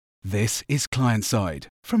This is Client Side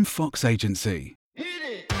from Fox Agency. Hit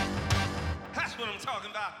it! That's what I'm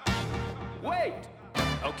talking about. Wait!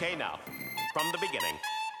 Okay, now, from the beginning.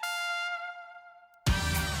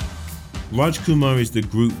 Raj Kumar is the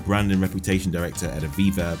Group Brand and Reputation Director at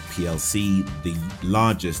Aviva PLC, the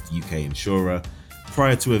largest UK insurer.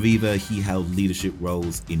 Prior to Aviva, he held leadership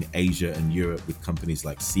roles in Asia and Europe with companies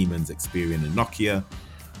like Siemens, Experian and Nokia.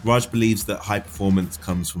 Raj believes that high performance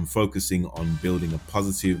comes from focusing on building a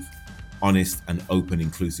positive, honest and open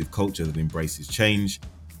inclusive culture that embraces change.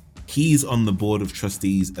 He's on the board of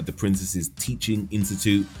trustees at the Princess's Teaching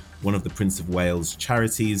Institute, one of the Prince of Wales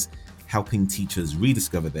charities, helping teachers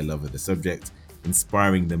rediscover their love of the subject,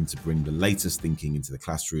 inspiring them to bring the latest thinking into the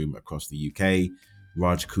classroom across the UK.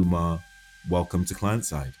 Raj Kumar, welcome to Client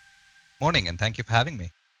Side. Morning, and thank you for having me.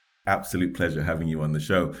 Absolute pleasure having you on the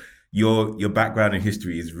show. Your background and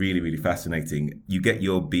history is really, really fascinating. You get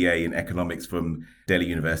your BA in economics from Delhi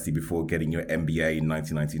University before getting your MBA in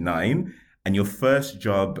 1999. And your first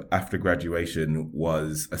job after graduation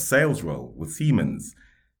was a sales role with Siemens.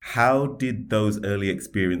 How did those early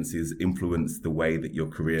experiences influence the way that your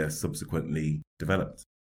career subsequently developed?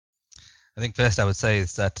 I think first I would say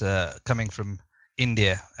is that coming from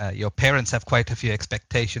India, your parents have quite a few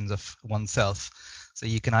expectations of oneself. So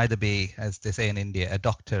you can either be, as they say in India, a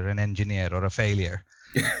doctor, an engineer, or a failure.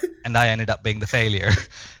 And I ended up being the failure.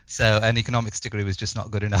 So an economics degree was just not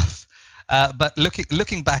good enough. But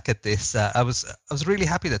looking back at this, I was really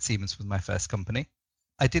happy that Siemens was my first company.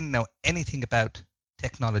 I didn't know anything about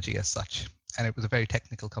technology as such, and it was a very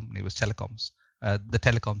technical company. It was telecoms, the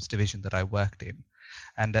telecoms division that I worked in,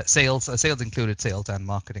 and sales included sales and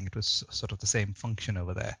marketing. It was sort of the same function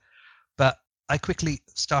over there. But I quickly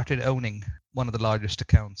started owning one of the largest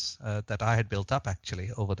accounts that I had built up actually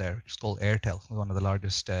over there. It's called Airtel, one of the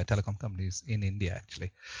largest telecom companies in India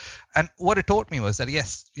actually. And what it taught me was that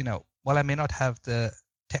yes, while I may not have the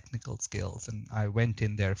technical skills and I went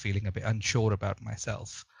in there feeling a bit unsure about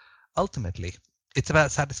myself, ultimately it's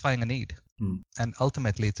about satisfying a need. And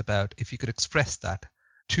ultimately it's about if you could express that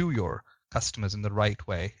to your customers in the right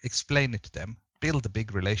way, explain it to them, build the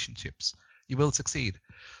big relationships, you will succeed.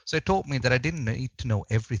 So it taught me that I didn't need to know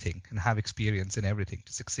everything and have experience in everything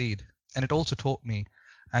to succeed. And it also taught me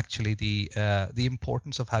actually the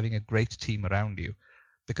importance of having a great team around you,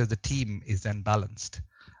 because the team is then balanced,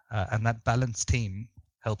 and that balanced team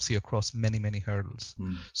helps you across many, many hurdles.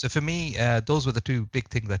 So for me, those were the two big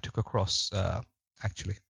things I took across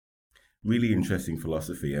actually. Really interesting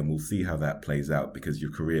philosophy, and we'll see how that plays out because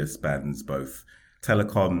your career spans both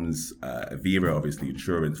telecoms, Aviva, obviously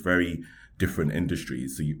insurance, very different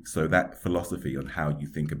industries. So that philosophy on how you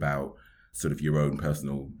think about sort of your own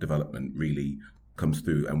personal development really comes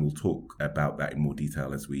through, and we'll talk about that in more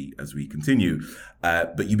detail as we continue.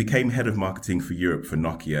 But you became head of marketing for Europe for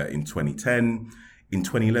Nokia in 2010. In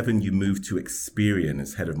 2011, you moved to Experian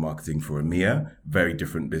as head of marketing for EMEA, very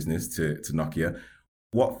different business to Nokia.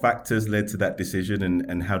 What factors led to that decision,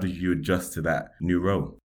 and how did you adjust to that new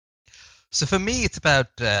role? So for me, it's about,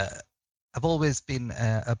 I've always been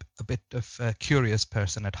a bit of a curious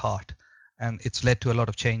person at heart, and it's led to a lot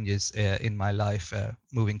of changes in my life,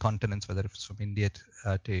 moving continents, whether it's from India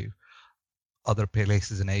to other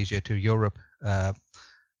places in Asia to Europe,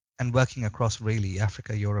 and working across really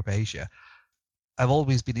Africa, Europe, Asia. I've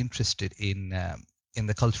always been interested in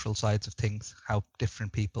the cultural sides of things, how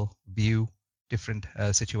different people view different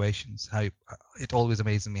situations. How it always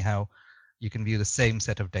amazes me how you can view the same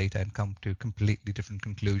set of data and come to completely different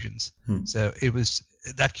conclusions. So it was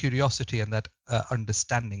that curiosity and that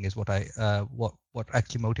understanding is what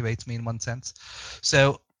actually motivates me in one sense.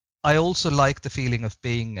 So I also like the feeling of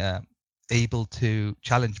being able to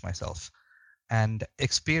challenge myself. And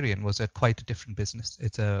Experian was quite a different business.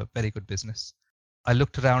 It's a very good business. I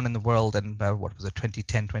looked around in the world and what was it,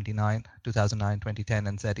 2009, 2010,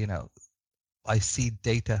 and said, I see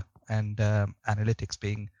data and analytics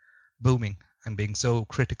being booming and being so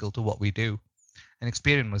critical to what we do. And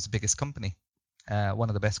Experian was the biggest company, one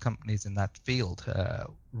of the best companies in that field,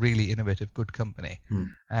 really innovative, good company.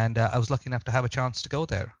 And I was lucky enough to have a chance to go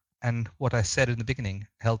there. And what I said in the beginning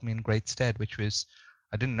held me in great stead, which was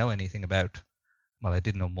I didn't know anything about, I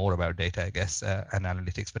did know more about data, I guess, and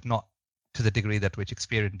analytics, but not to the degree that which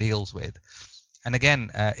Experian deals with. And again,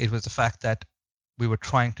 it was the fact that we were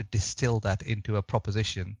trying to distill that into a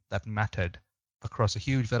proposition that mattered across a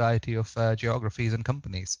huge variety of geographies and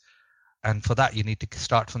companies. And for that, you need to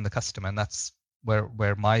start from the customer, and that's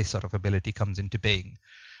where my sort of ability comes into being.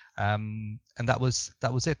 And that was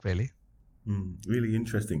it, really. Really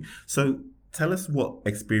interesting. So tell us what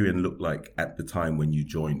Experian looked like at the time when you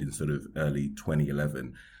joined in sort of early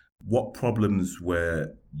 2011. What problems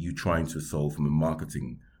were you trying to solve from a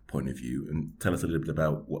marketing point of view? And tell us a little bit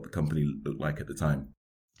about what the company looked like at the time.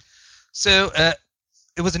 So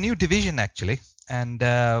it was a new division actually, and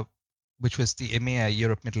which was the EMEA,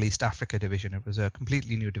 Europe, Middle East, Africa division. It was a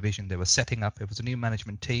completely new division they were setting up. It was a new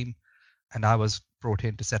management team, and I was brought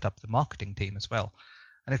in to set up the marketing team as well.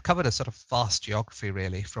 And it covered a sort of vast geography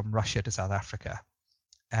really, from Russia to South Africa.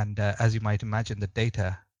 And as you might imagine, the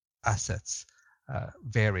data assets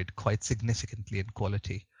varied quite significantly in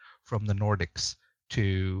quality, from the Nordics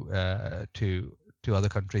to other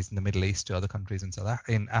countries in the Middle East, to other countries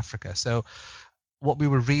in Africa. So what we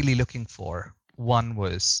were really looking for, one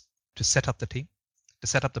was to set up the team, to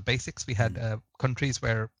set up the basics. We had countries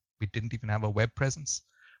where we didn't even have a web presence,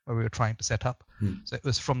 where we were trying to set up. So it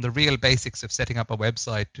was from the real basics of setting up a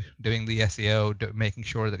website, doing the SEO, making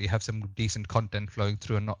sure that you have some decent content flowing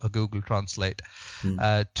through a Google Translate,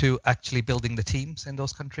 to actually building the teams in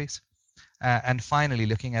those countries. And finally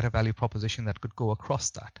looking at a value proposition that could go across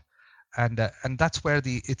that. And that's where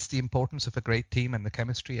it's the importance of a great team and the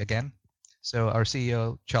chemistry again. So our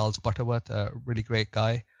CEO, Charles Butterworth, a really great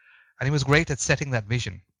guy, and he was great at setting that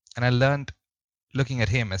vision. And I learned looking at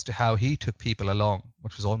him as to how he took people along,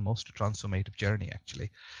 which was almost a transformative journey actually.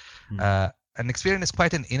 And Experian is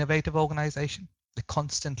quite an innovative organization. They're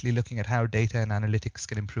constantly looking at how data and analytics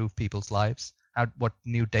can improve people's lives, what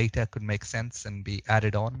new data could make sense and be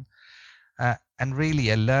added on. And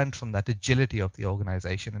really, I learned from that agility of the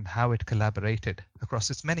organization and how it collaborated across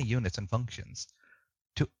its many units and functions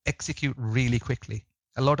to execute really quickly.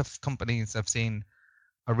 A lot of companies I've seen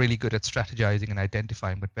are really good at strategizing and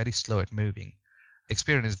identifying, but very slow at moving.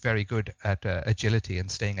 Experian is very good at agility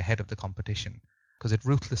and staying ahead of the competition, because it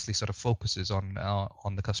ruthlessly sort of focuses on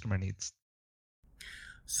the customer needs.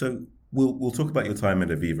 So we'll talk about your time at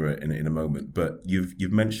Aviva in a moment, but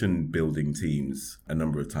you've mentioned building teams a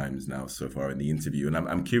number of times now so far in the interview, and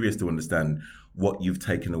I'm curious to understand what you've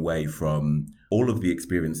taken away from all of the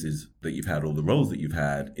experiences that you've had, all the roles that you've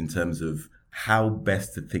had, in terms of how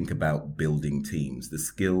best to think about building teams, the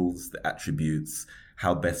skills, the attributes,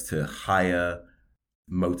 how best to hire,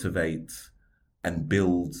 motivate, and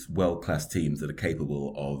build world-class teams that are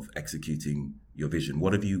capable of executing your vision.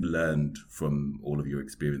 What have you learned from all of your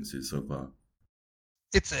experiences so far?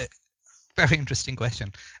 It's a very interesting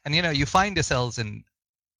question. And, you find yourselves in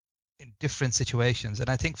different situations. And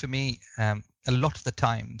I think for me, a lot of the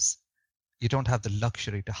times, you don't have the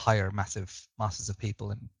luxury to hire massive masses of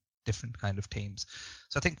people in different kind of teams.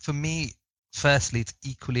 So I think for me, firstly, it's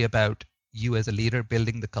equally about you as a leader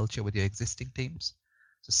building the culture with your existing teams.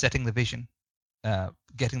 So setting the vision,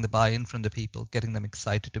 getting the buy-in from the people, getting them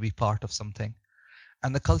excited to be part of something.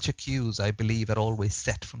 And the culture cues, I believe, are always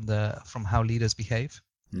set from how leaders behave.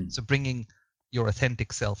 So bringing your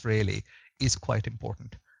authentic self really is quite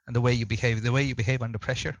important. And the way you behave under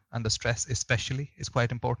pressure, under stress especially, is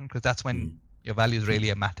quite important, because that's when your values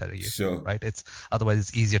really matter to you. Sure. Right? Otherwise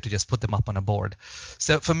it's easier to just put them up on a board.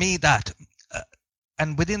 So for me, that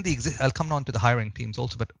and within I'll come on to the hiring teams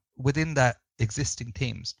also, but within that existing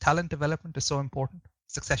teams, talent development is so important,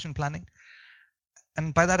 succession planning.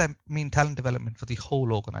 And by that, I mean talent development for the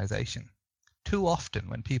whole organization. Too often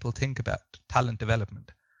when people think about talent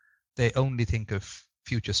development, they only think of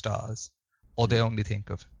future stars, or they only think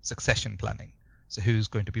of succession planning. So who's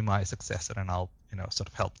going to be my successor, and I'll, sort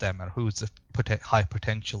of help them, or who's the high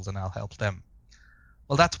potentials and I'll help them.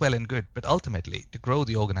 Well, that's well and good, but ultimately to grow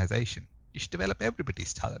the organization, you should develop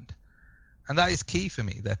everybody's talent. And that is key for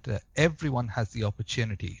me, that everyone has the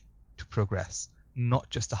opportunity to progress, not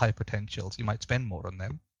just the high potentials. You might spend more on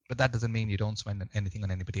them, but that doesn't mean you don't spend anything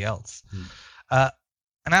on anybody else. And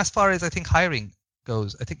as far as I think hiring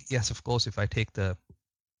goes, I think, yes, of course, if I take the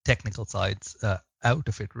technical sides out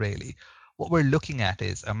of it, really, what we're looking at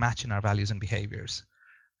is a match in our values and behaviors.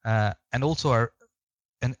 And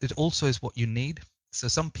it also is what you need. So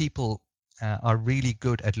some people are really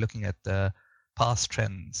good at looking at the past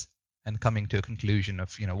trends and coming to a conclusion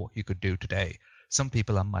of, what you could do today. Some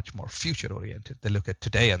people are much more future oriented. They look at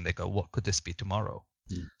today and they go, what could this be tomorrow?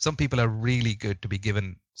 Some people are really good to be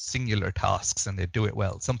given singular tasks and they do it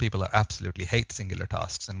well. Some people absolutely hate singular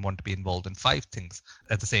tasks and want to be involved in 5 things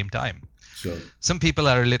at the same time. Sure. Some people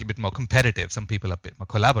are a little bit more competitive. Some people are a bit more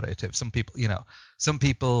collaborative. Some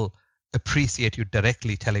people appreciate you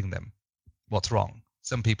directly telling them what's wrong.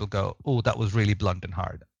 Some people go, oh, that was really blunt and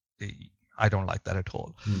hard. I don't like that at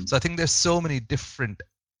all. So I think there's so many different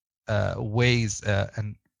ways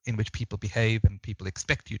and in which people behave and people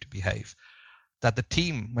expect you to behave, that the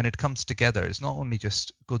team, when it comes together, is not only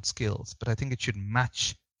just good skills, but I think it should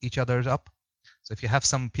match each other's up. So if you have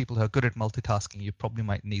some people who are good at multitasking, you probably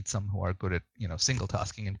might need some who are good at single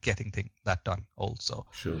tasking and getting that done also.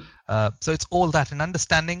 Sure. So it's all that, and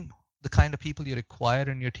understanding the kind of people you require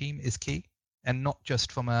in your team is key, and not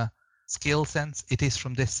just from a skill sense. It is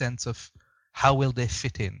from this sense of how will they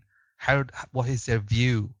fit in, what is their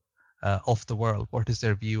view of the world, what is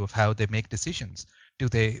their view of how they make decisions. Do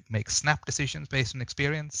they make snap decisions based on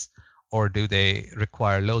experience, or do they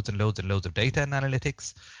require loads and loads and loads of data and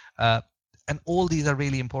analytics? And all these are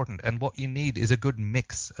really important. And what you need is a good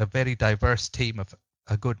mix, a very diverse team of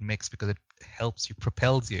a good mix, because it helps you,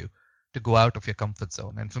 propels you to go out of your comfort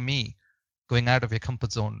zone. And for me, going out of your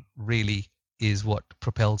comfort zone really is what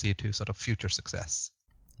propels you to sort of future success.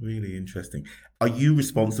 Really interesting. Are you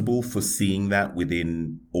responsible for seeing that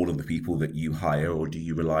within all of the people that you hire, or do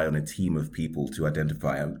you rely on a team of people to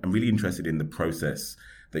identify? I'm really interested in the process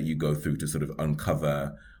that you go through to sort of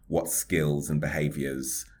uncover what skills and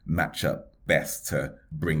behaviors match up best to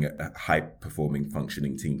bring a high-performing,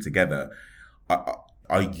 functioning team together.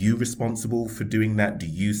 Are you responsible for doing that? Do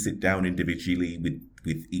you sit down individually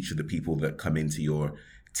with each of the people that come into your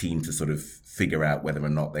team to sort of figure out whether or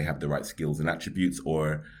not they have the right skills and attributes,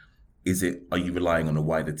 or are you relying on a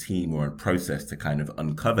wider team or a process to kind of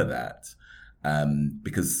uncover that?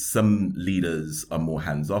 Because some leaders are more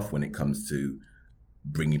hands-off when it comes to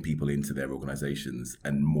bringing people into their organizations,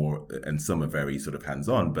 and some are very sort of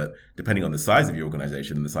hands-on, but depending on the size of your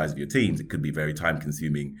organization and the size of your teams, it could be very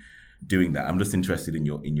time-consuming doing that. I'm just interested in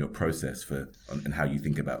your process and how you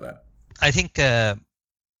think about that. I think, yes,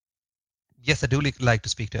 I do like to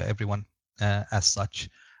speak to everyone as such.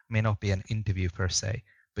 It may not be an interview per se,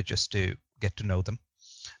 but just to get to know them.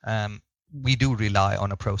 We do rely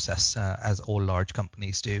on a process, as all large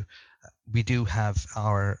companies do. We do have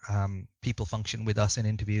our people function with us in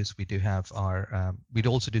interviews. We do have we'd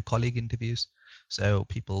also do colleague interviews. So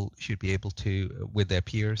people should be able to, with their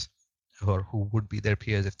peers, or who would be their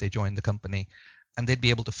peers if they join the company, and they'd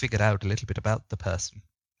be able to figure out a little bit about the person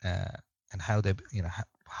and how they,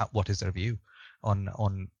 what is their view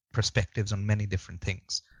on perspectives on many different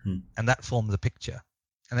things, and that forms a picture.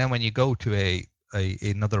 And then when you go to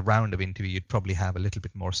another round of interview, you'd probably have a little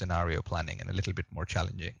bit more scenario planning and a little bit more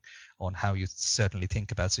challenging on how you certainly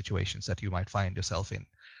think about situations that you might find yourself in.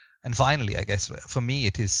 And finally, I guess for me,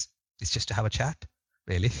 it's just to have a chat,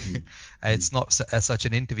 really. It's not as such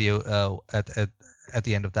an interview at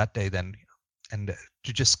the end of that day then, and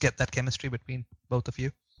to just get that chemistry between both of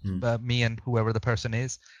you, me and whoever the person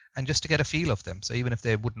is, and just to get a feel of them. So even if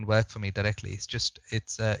they wouldn't work for me directly, it's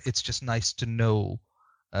just nice to know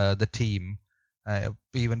the team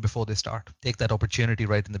even before they start. Take that opportunity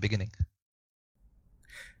right in the beginning.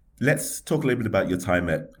 Let's talk a little bit about your time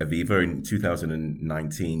at Aviva. In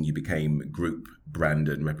 2019, you became Group Brand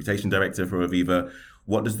and Reputation Director for Aviva.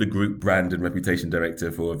 What does the Group Brand and Reputation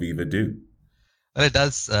Director for Aviva do? Well, it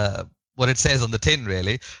does what it says on the tin,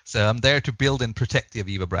 really. So I'm there to build and protect the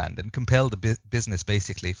Aviva brand and compel the business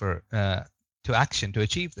basically to action to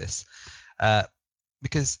achieve this.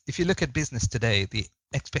 Because if you look at business today, the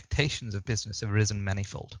expectations of business have risen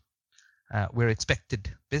manifold.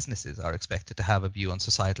 Businesses are expected to have a view on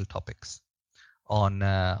societal topics,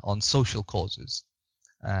 on social causes,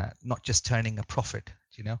 not just turning a profit,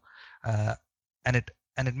 and it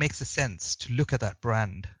makes a sense to look at that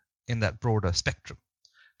brand in that broader spectrum,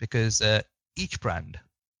 because each brand,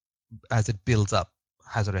 as it builds up,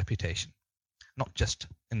 has a reputation, not just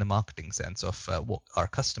in the marketing sense of what our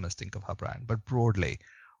customers think of our brand, but broadly,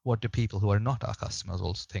 what do people who are not our customers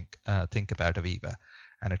also think about Aviva?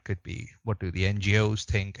 And it could be, what do the NGOs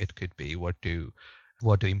think? It could be, what do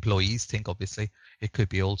employees think, obviously. It could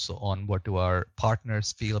be also on what do our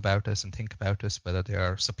partners feel about us and think about us, whether they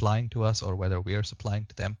are supplying to us or whether we are supplying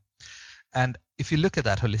to them. And if you look at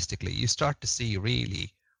that holistically, you start to see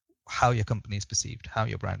really how your company is perceived, how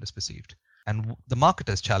your brand is perceived. And the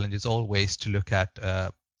marketer's challenge is always to look at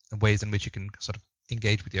ways in which you can sort of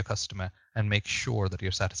engage with your customer and make sure that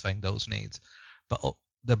you're satisfying those needs. But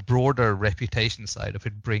the broader reputation side of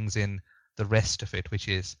it brings in the rest of it, which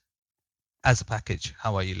is, as a package,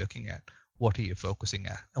 how are you looking at? What are you focusing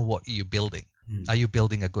at? And what are you building? Are you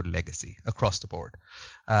building a good legacy across the board?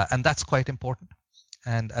 And that's quite important.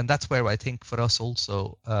 And that's where I think for us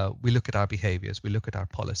also, we look at our behaviors, we look at our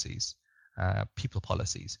policies, people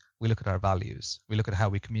policies, we look at our values, we look at how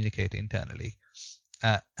we communicate internally.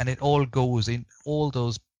 And it all goes in, all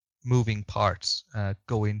those moving parts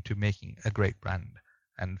go into making a great brand.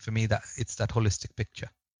 And for me, it's that holistic picture.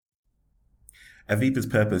 Aviva's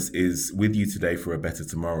purpose is with you today for a better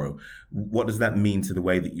tomorrow. What does that mean to the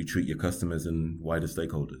way that you treat your customers and wider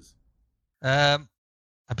stakeholders?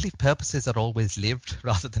 I I believe purposes are always lived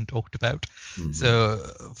rather than talked about. Mhm.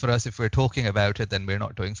 So for us, if we're talking about it, then we're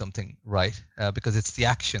not doing something right, because it's the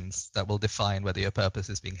actions that will define whether your purpose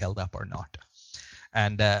is being held up or not.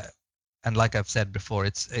 And like I've said before,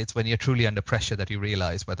 it's when you're truly under pressure that you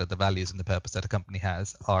realize whether the values and the purpose that a company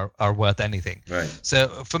has are worth anything. Right.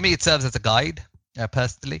 So for me, it serves as a guide,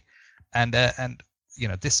 personally, and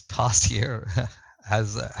this past year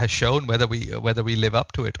has shown whether we live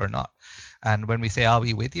up to it or not. And when we say, "Are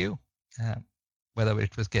we with you?" Whether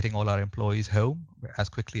it was getting all our employees home as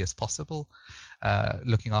quickly as possible,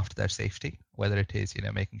 looking after their safety, whether it is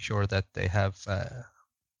making sure that they have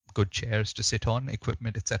good chairs to sit on,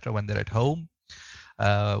 equipment, etc. when they're at home.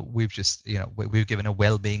 We've just we've given a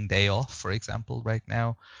well-being day off, for example, right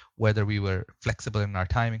now. Whether we were flexible in our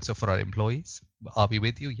timing. So for our employees, are we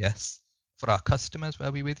with you? Yes. For our customers, were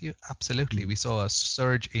we with you? Absolutely. We saw a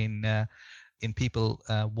surge in people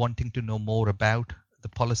wanting to know more about the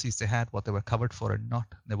policies they had, what they were covered for and not.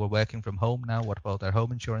 They were working from home now. What about their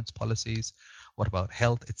home insurance policies? What about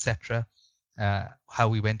health, etc.? How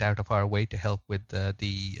we went out of our way to help with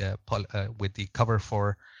the cover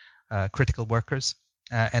for critical workers,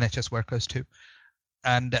 NHS workers too,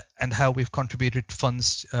 and how we've contributed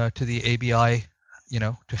funds to the ABI,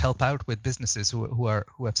 to help out with businesses who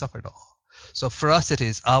have suffered all. So for us, it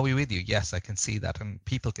is, are we with you? Yes, I can see that, and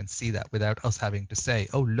people can see that without us having to say,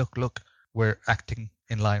 oh, look, we're acting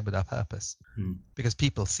in line with our purpose, because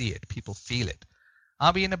people see it, people feel it.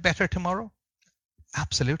 Are we in a better tomorrow?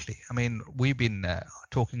 Absolutely. I mean, we've been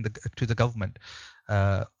talking to the government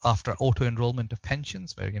after auto-enrollment of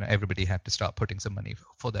pensions, where everybody had to start putting some money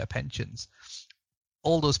for their pensions.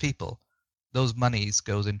 All those people, those monies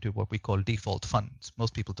goes into what we call default funds.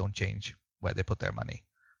 Most people don't change where they put their money.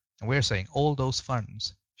 And we're saying all those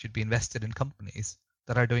funds should be invested in companies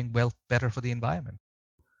that are doing better for the environment.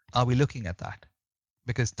 Are we looking at that?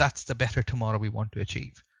 Because that's the better tomorrow we want to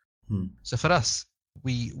achieve. So for us,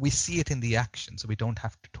 we see it in the action, so we don't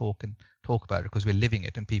have to talk about it, because we're living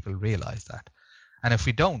it and people realize that. And if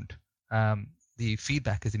we don't, the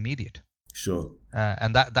feedback is immediate. Sure.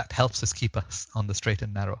 And that helps us keep us on the straight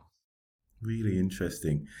and narrow. Really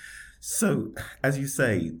interesting. So, as you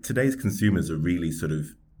say, today's consumers are really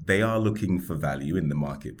they are looking for value in the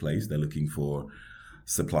marketplace. They're looking for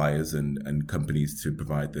suppliers and companies to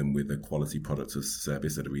provide them with a quality product or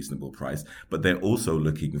service at a reasonable price. But they're also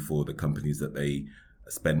looking for the companies that they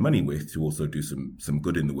spend money with to also do some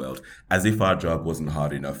good in the world. As if our job wasn't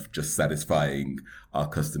hard enough, just satisfying our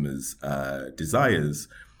customers' desires.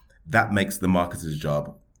 That makes the marketer's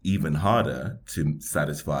job even harder to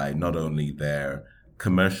satisfy not only their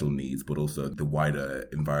commercial needs, but also the wider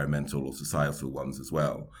environmental or societal ones as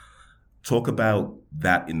well. Talk about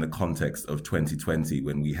that in the context of 2020,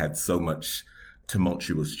 when we had so much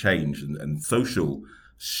tumultuous change and social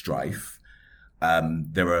strife.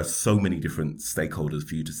 There are so many different stakeholders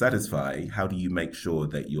for you to satisfy. How do you make sure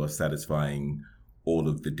that you are satisfying all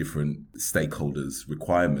of the different stakeholders'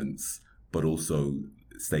 requirements, but also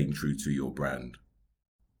staying true to your brand?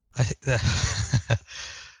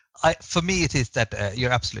 For me, it is that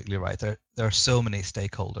you're absolutely right. There are so many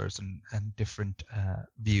stakeholders and different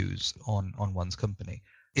views on one's company.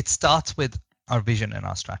 It starts with our vision and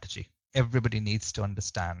our strategy. Everybody needs to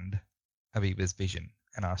understand Aviva's vision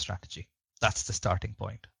and our strategy. That's the starting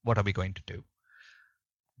point. What are we going to do?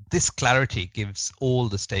 This clarity gives all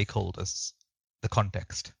the stakeholders the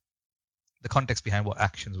context behind what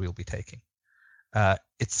actions we'll be taking.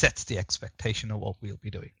 It sets the expectation of what we'll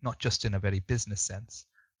be doing, not just in a very business sense,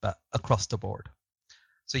 but across the board.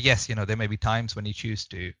 So yes, there may be times when you choose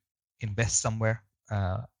to invest somewhere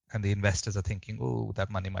and the investors are thinking, oh, that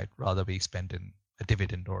money might rather be spent in a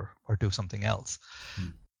dividend or do something else.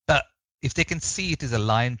 But if they can see it is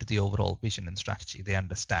aligned to the overall vision and strategy, they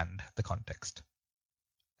understand the context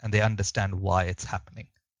and they understand why it's happening.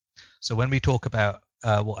 So when we talk about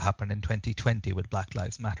what happened in 2020 with Black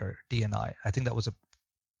Lives Matter, D&I think that was a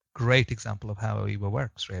great example of how Aviva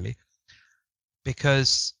works, really.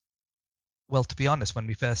 Because, well, to be honest, when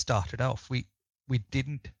we first started off, we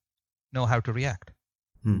didn't know how to react.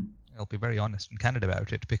 I'll be very honest and candid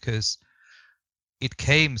about it, because it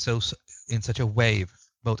came in such a wave,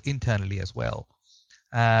 both internally as well,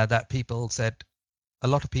 that people said, a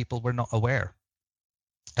lot of people were not aware.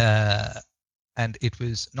 And it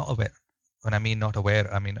was not aware. When I mean not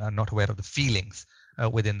aware, I mean not aware of the feelings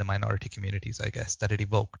within the minority communities, I guess, that it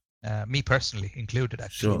evoked. Me personally included,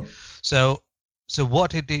 actually. Sure. So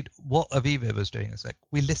what Aviva was doing is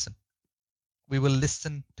we listen. We will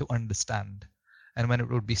listen to understand. And when it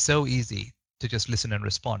would be so easy to just listen and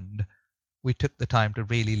respond, we took the time to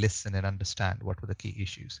really listen and understand what were the key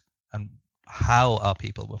issues and how our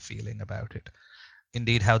people were feeling about it,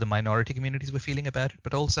 indeed how the minority communities were feeling about it,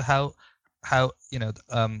 but also how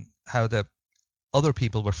the other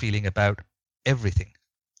people were feeling about everything.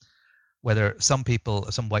 Whether some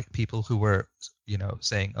white people who were,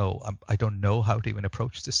 saying, "Oh, I don't know how to even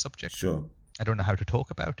approach this subject. Sure. I don't know how to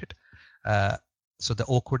talk about it." So the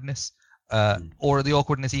awkwardness, or the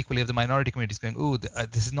awkwardness equally of the minority communities going, "Oh,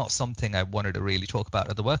 this is not something I wanted to really talk about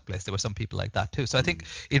at the workplace." There were some people like that too. So I think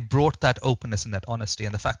it brought that openness and that honesty,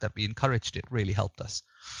 and the fact that we encouraged it really helped us.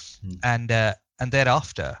 And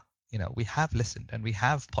thereafter, we have listened and we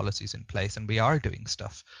have policies in place and we are doing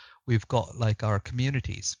stuff. We've got like our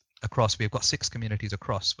communities across. We've got 6 communities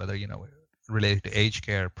across, whether related to aged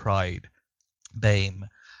care, Pride, BAME,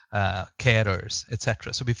 carers,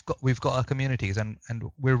 etc. So we've got our communities, and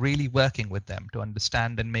we're really working with them to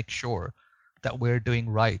understand and make sure that we're doing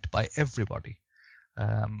right by everybody,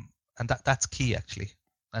 and that's key. Actually,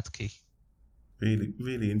 that's key. Really,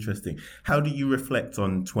 really interesting. How do you reflect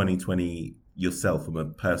on 2020 yourself from a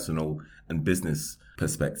personal and business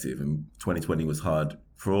perspective? And 2020 was hard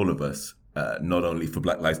for all of us. Not only for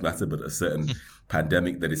Black Lives Matter, but a certain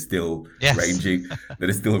pandemic that is still raging.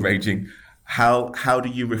 How do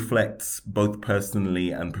you reflect both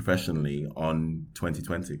personally and professionally on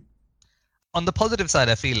 2020? On the positive side,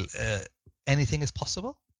 I feel anything is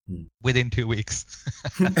possible within 2 weeks.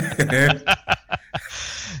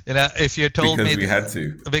 If you told me we had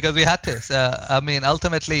to. So I mean,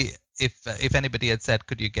 ultimately, if anybody had said,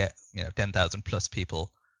 could you get 10,000 plus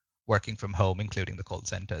people working from home, including the call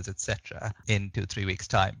centers, etc., in 2-3 weeks'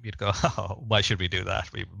 time, you'd go, "Oh, why should we do that?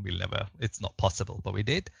 We'll never. It's not possible." But we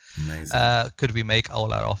did. Amazing. Could we make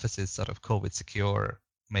all our offices sort of COVID secure?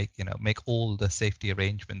 Make all the safety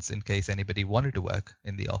arrangements in case anybody wanted to work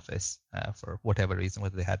in the office for whatever reason,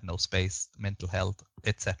 whether they had no space, mental health,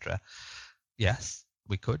 etc. Yes,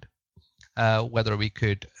 we could. Whether we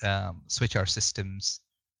could switch our systems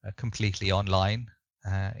completely online,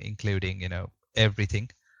 including everything.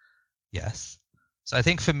 Yes. So I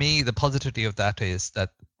think for me, the positivity of that is that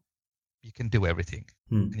you can do everything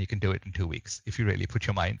and you can do it in 2 weeks if you really put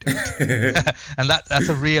your mind to it. And that's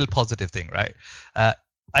a real positive thing, right?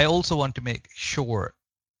 I also want to make sure,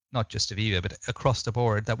 not just Aviva, but across the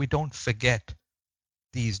board, that we don't forget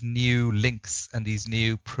these new links and these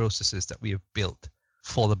new processes that we have built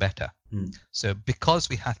for the better. So because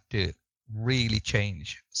we had to really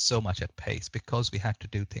change so much at pace, because we had to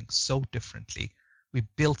do things so differently, we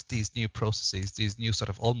built these new processes, these new sort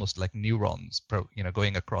of almost like neurons,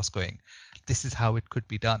 going across, this is how it could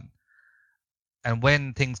be done. And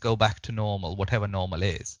when things go back to normal, whatever normal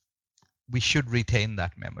is, we should retain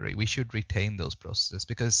that memory. We should retain those processes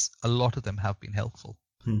because a lot of them have been helpful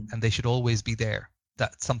and they should always be there.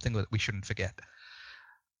 That's something that we shouldn't forget.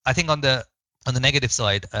 I think on the negative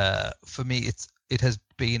side, for me, it has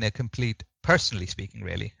been a complete, personally speaking,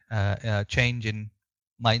 really, change in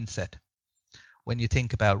mindset. When you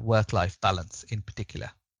think about work-life balance in particular.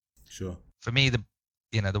 Sure. For me, the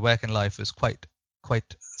work and life was quite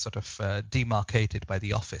sort of demarcated by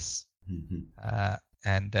the office,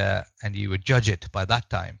 and you would judge it by that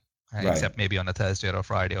time, right. Except maybe on a Thursday or a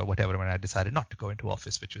Friday or whatever when I decided not to go into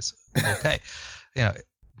office, which was okay,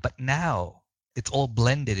 But now it's all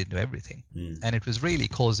blended into everything, and it was really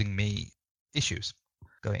causing me issues.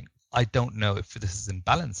 Going, I don't know if this is in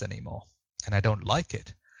balance anymore, and I don't like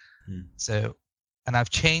it. So. And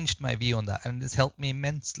I've changed my view on that, and it's helped me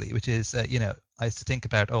immensely, which is, I used to think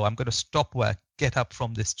about, I'm going to stop work, get up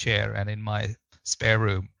from this chair and in my spare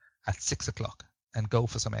room at 6:00 and go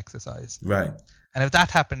for some exercise. Right. And if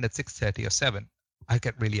that happened at 6:30 or 7, I'd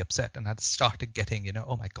get really upset and I'd started getting,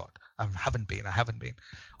 oh my God, I haven't been.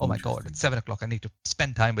 Oh my God, it's 7:00. I need to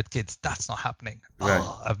spend time with kids. That's not happening. Right.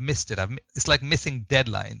 Oh, I've missed it. It's like missing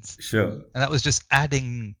deadlines. Sure. And that was just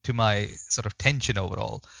adding to my sort of tension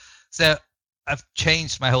overall. So I've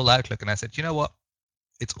changed my whole outlook, and I said, you know what?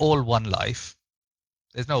 It's all one life.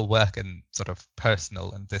 There's no work and sort of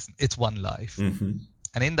personal and this. It's one life.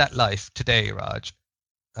 And in that life today, Raj,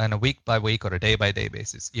 on a week by week or a day by day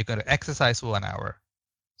basis, you're going to exercise for 1 hour,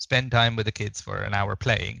 spend time with the kids for an hour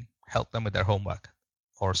playing, help them with their homework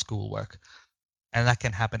or schoolwork. And that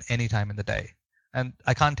can happen anytime in the day. And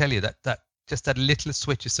I can't tell you that just that little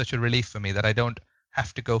switch is such a relief for me that I don't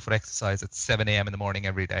have to go for exercise at 7 a.m. in the morning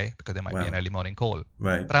every day because there might be an early morning call.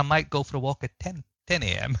 Right. But I might go for a walk at 10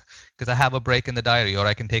 a.m. because I have a break in the diary, or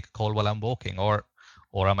I can take a call while I'm walking, or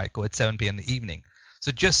I might go at 7 p.m. in the evening. So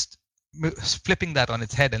just flipping that on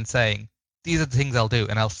its head and saying, these are the things I'll do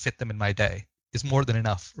and I'll fit them in my day is more than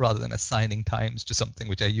enough, rather than assigning times to something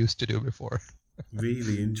which I used to do before.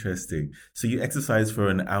 Really interesting. So you exercise for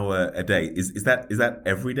an hour a day. Is that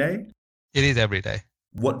every day? It is every day.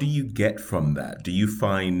 What do you get from that? Do you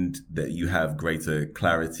find that you have greater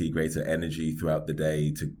clarity, greater energy throughout the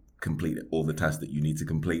day to complete all the tasks that you need to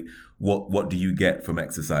complete? What do you get from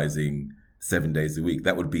exercising 7 days a week?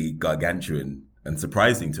 That would be gargantuan and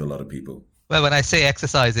surprising to a lot of people. Well, when I say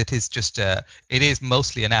exercise, it is just it is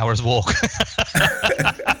mostly an hour's walk.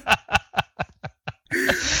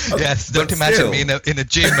 Yes, don't imagine me in a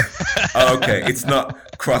gym. Oh, okay, it's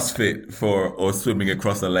not CrossFit or swimming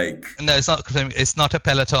across a lake. No, it's not. It's not a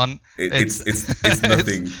Peloton. It's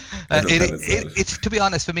nothing. It's to be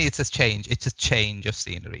honest, for me, it's a change. It's a change of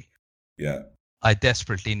scenery. Yeah. I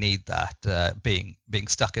desperately need that. Being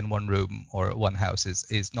stuck in one room or one house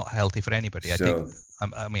is not healthy for anybody. Sure.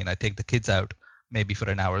 I take the kids out maybe for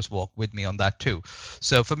an hour's walk with me on that too.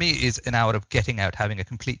 So for me, it's an hour of getting out, having a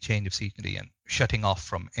complete change of scenery, and shutting off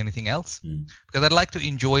from anything else. Because I'd like to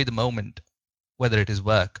enjoy the moment, whether it is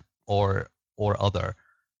work or other,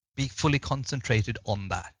 be fully concentrated on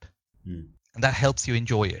that, and that helps you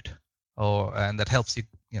enjoy it, and that helps you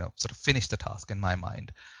sort of finish the task in my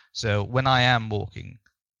mind. So when I am walking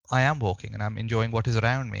and I'm enjoying what is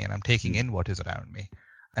around me, and I'm taking in what is around me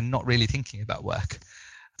and not really thinking about work.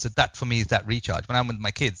 So that for me is that recharge. When I'm with my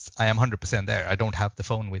kids, I am 100% there. I don't have the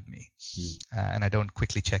phone with me, and I don't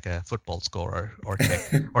quickly check a football score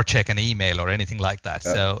or check an email or anything like that.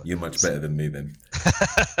 So you're much better than me then.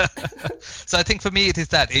 So I think for me it is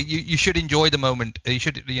that you should enjoy the moment. You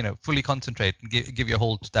should fully concentrate and give your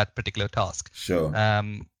whole to that particular task. Sure.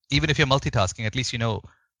 Even if you're multitasking, at least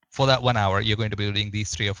for that 1 hour you're going to be doing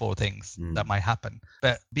these 3 or 4 things that might happen.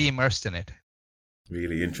 But be immersed in it.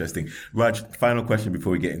 Really interesting. Raj, final question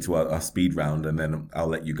before we get into our speed round, and then I'll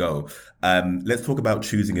let you go. Let's talk about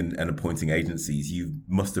choosing and appointing agencies. You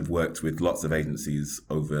must have worked with lots of agencies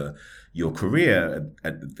over your career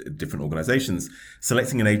at different organizations.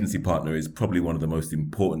 Selecting an agency partner is probably one of the most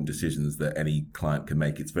important decisions that any client can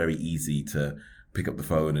make. It's very easy to pick up the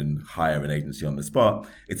phone and hire an agency on the spot.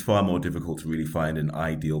 It's far more difficult to really find an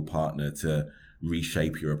ideal partner to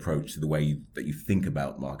reshape your approach to the way that you think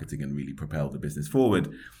about marketing and really propel the business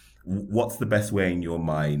forward. What's the best way in your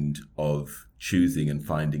mind of choosing and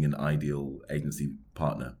finding an ideal agency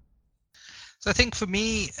partner? So I think for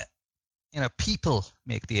me, people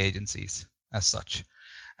make the agencies as such.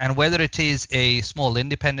 And whether it is a small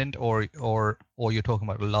independent or you're talking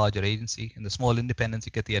about a larger agency, in the small independents,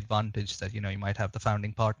 you get the advantage that, you might have the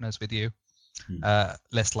founding partners with you.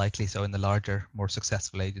 Less likely so in the larger, more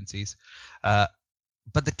successful agencies.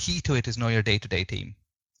 But the key to it is know your day-to-day team.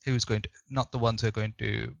 Who's going to, not the ones who are going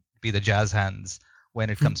to be the jazz hands when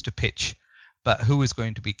it comes to pitch, but who is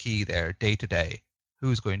going to be key there day-to-day,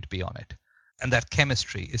 who's going to be on it. And that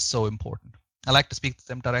chemistry is so important. I like to speak to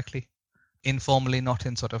them directly, informally, not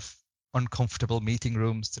in sort of uncomfortable meeting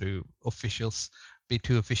rooms through officials, be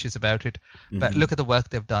too officious about it, but look at the work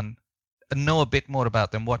they've done. Know a bit more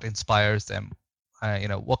about them, what inspires them,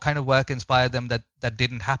 what kind of work inspired them that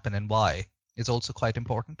didn't happen and why is also quite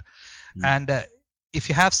important. And if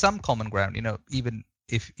you have some common ground, even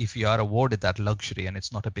if you are awarded that luxury and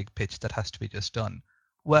it's not a big pitch that has to be just done,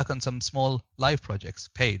 work on some small live projects,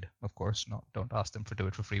 paid, of course. Don't ask them to do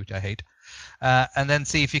it for free, which I hate. And then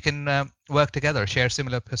see if you can work together, share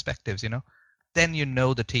similar perspectives, Then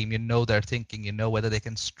the team, their thinking, whether they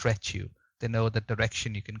can stretch you. They know the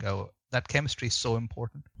direction you can go. That chemistry is so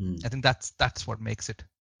important. I think that's what makes it.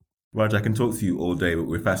 Raj, I can talk to you all day, but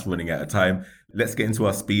we're fast running out of time. Let's get into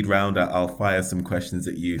our speed round. I'll fire some questions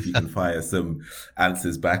at you. If you can fire some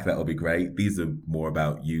answers back, that'll be great. These are more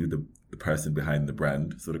about you, the person behind the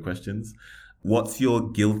brand sort of questions. What's your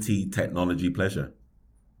guilty technology pleasure?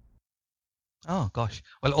 Oh gosh.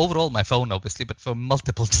 Well, overall my phone, obviously, but for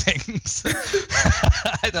multiple things.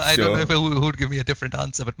 I don't know who would give me a different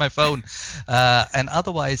answer, but my phone. And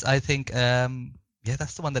otherwise, I think,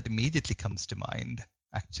 that's the one that immediately comes to mind,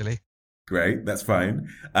 actually. Great, that's fine.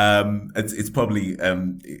 It's probably a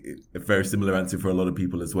very similar answer for a lot of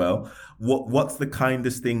people as well. What's the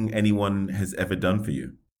kindest thing anyone has ever done for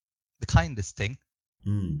you? The kindest thing?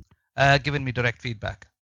 Giving me direct feedback.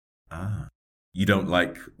 You don't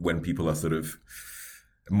like when people are sort of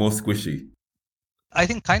more squishy? I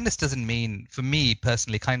think kindness doesn't mean, for me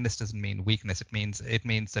personally, kindness doesn't mean weakness. It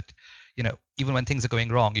means that, even when things are going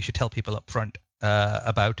wrong, you should tell people up front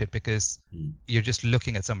about it, because you're just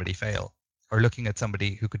looking at somebody fail or looking at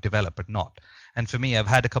somebody who could develop but not. And for me, I've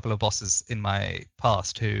had a couple of bosses in my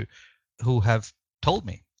past who have told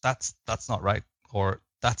me that's not right, or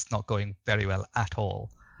that's not going very well at all.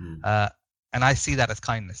 And I see that as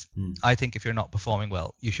kindness. I think if you're not performing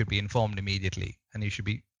well, you should be informed immediately, and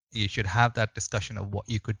you should have that discussion of what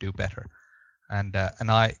you could do better. And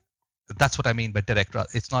that's what I mean by direct.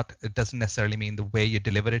 It doesn't necessarily mean the way you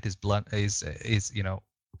deliver it is blunt. Is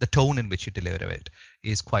the tone in which you deliver it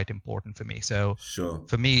is quite important for me. So Sure.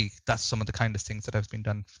 for me, that's some of the kind of things that have been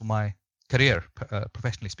done for my career,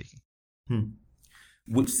 professionally speaking.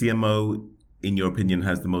 Which CMO, in your opinion,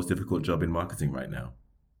 has the most difficult job in marketing right now?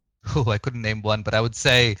 Oh, I couldn't name one, but I would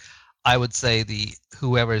say the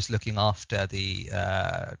whoever is looking after the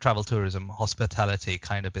travel, tourism, hospitality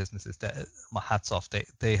kind of businesses, my hats off.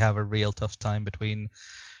 They have a real tough time between.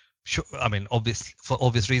 Sure, I mean, for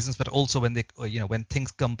obvious reasons, but also when when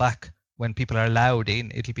things come back, when people are allowed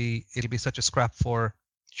in, it'll be such a scrap for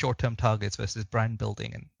short-term targets versus brand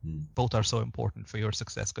building, and both are so important for your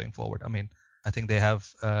success going forward. I mean, I think they have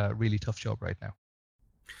a really tough job right now.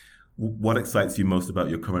 What excites you most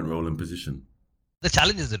about your current role and position? The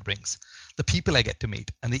challenges it brings, the people I get to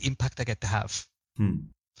meet, and the impact I get to have.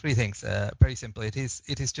 3 things, very simple. It is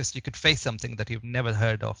just you could face something that you've never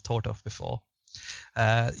heard of, thought of before.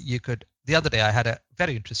 The other day I had a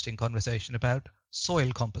very interesting conversation about soil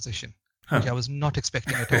composition, which I was not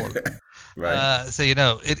expecting at all. Right. So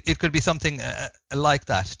it could be something like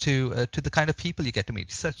that to the kind of people you get to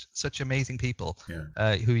meet, such amazing people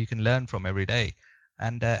who you can learn from every day,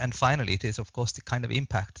 and finally it is of course the kind of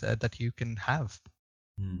impact that you can have.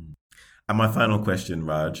 And my final question,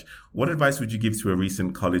 Raj, what advice would you give to a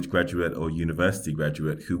recent college graduate or university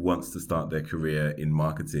graduate who wants to start their career in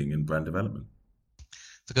marketing and brand development?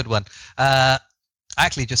 It's a good one. I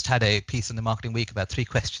actually just had a piece in the Marketing Week about 3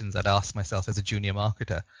 questions that I asked myself as a junior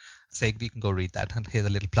marketer. So you can go read that, and here's a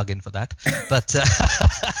little plug-in for that. But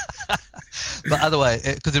otherwise,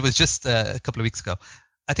 because it was just a couple of weeks ago,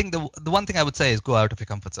 I think the one thing I would say is go out of your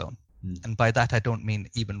comfort zone. And by that I don't mean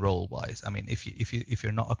even role-wise. I mean if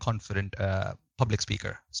you're not a confident public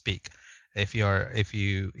speaker, speak. If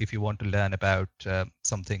you want to learn about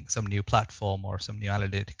some new platform or some new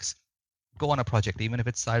analytics, go on a project, even if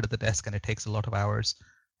it's side of the desk and it takes a lot of hours,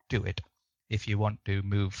 do it. If you want to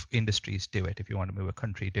move industries, do it. If you want to move a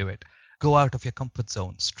country, do it. Go out of your comfort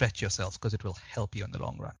zone, stretch yourself, because it will help you in the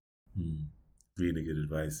long run. Really good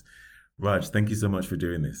advice. Raj, thank you so much for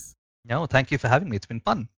doing this. No, thank you for having me. It's been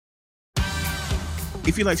fun.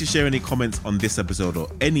 If you'd like to share any comments on this episode or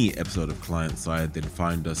any episode of Client Side, then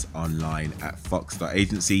find us online at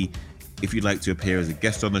fox.agency. If you'd like to appear as a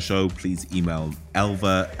guest on the show, please email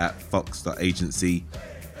elva@fox.agency.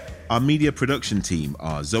 Our media production team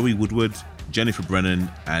are Zoe Woodward, Jennifer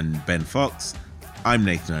Brennan, and Ben Fox. I'm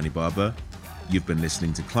Nathan Anibaba. You've been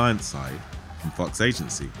listening to Client Side from Fox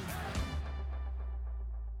Agency.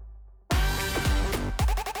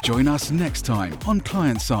 Join us next time on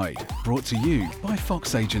Client Side, brought to you by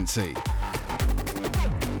Fox Agency.